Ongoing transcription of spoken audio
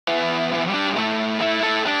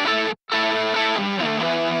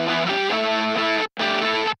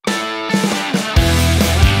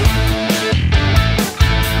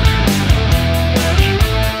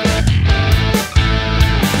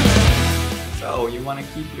So, you want to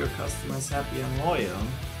keep your customers happy and loyal?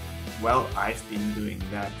 Well, I've been doing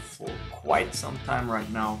that for quite some time right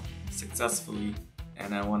now, successfully,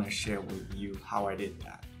 and I want to share with you how I did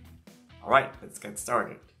that. Alright, let's get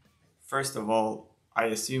started. First of all, I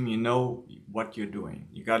assume you know what you're doing.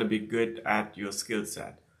 You gotta be good at your skill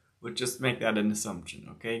set. We'll just make that an assumption,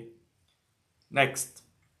 okay? Next,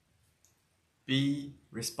 be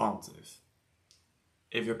responsive.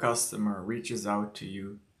 If your customer reaches out to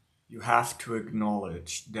you, you have to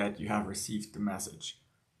acknowledge that you have received the message.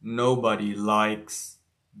 Nobody likes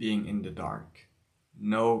being in the dark.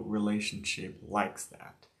 No relationship likes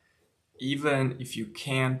that. Even if you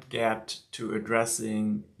can't get to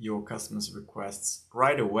addressing your customer's requests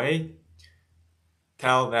right away,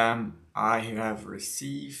 tell them, I have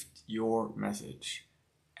received your message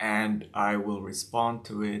and I will respond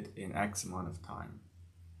to it in X amount of time.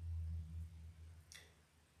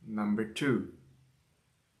 Number 2,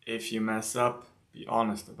 if you mess up, be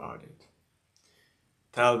honest about it.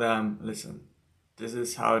 Tell them, listen, this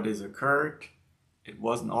is how this occurred. It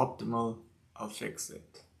wasn't optimal. I'll fix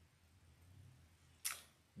it.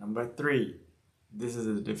 Number 3, this is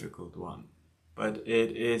a difficult one, but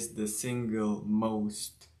it is the single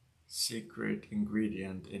most secret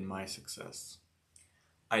ingredient in my success.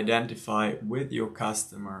 Identify with your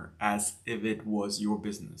customer as if it was your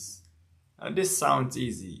business. Now, this sounds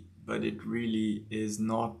easy, but it really is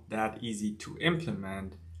not that easy to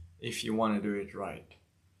implement if you want to do it right.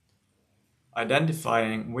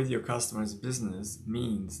 Identifying with your customer's business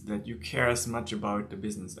means that you care as much about the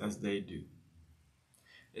business as they do.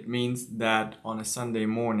 It means that on a Sunday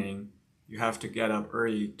morning, you have to get up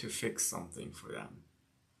early to fix something for them.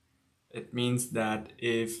 It means that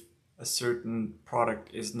if a certain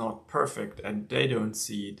product is not perfect and they don't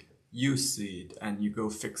see it, you see it and you go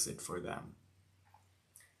fix it for them.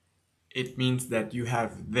 It means that you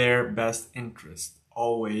have their best interest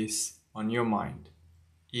always on your mind,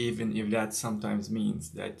 even if that sometimes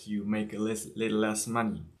means that you make a little less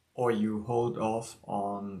money or you hold off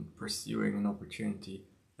on pursuing an opportunity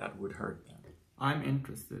that would hurt them. I'm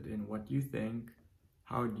interested in what you think.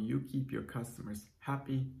 How do you keep your customers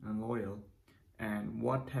happy and loyal? And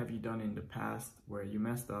what have you done in the past where you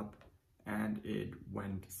messed up and it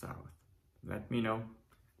went south? Let me know.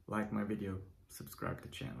 Like my video, subscribe to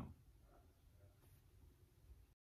the channel.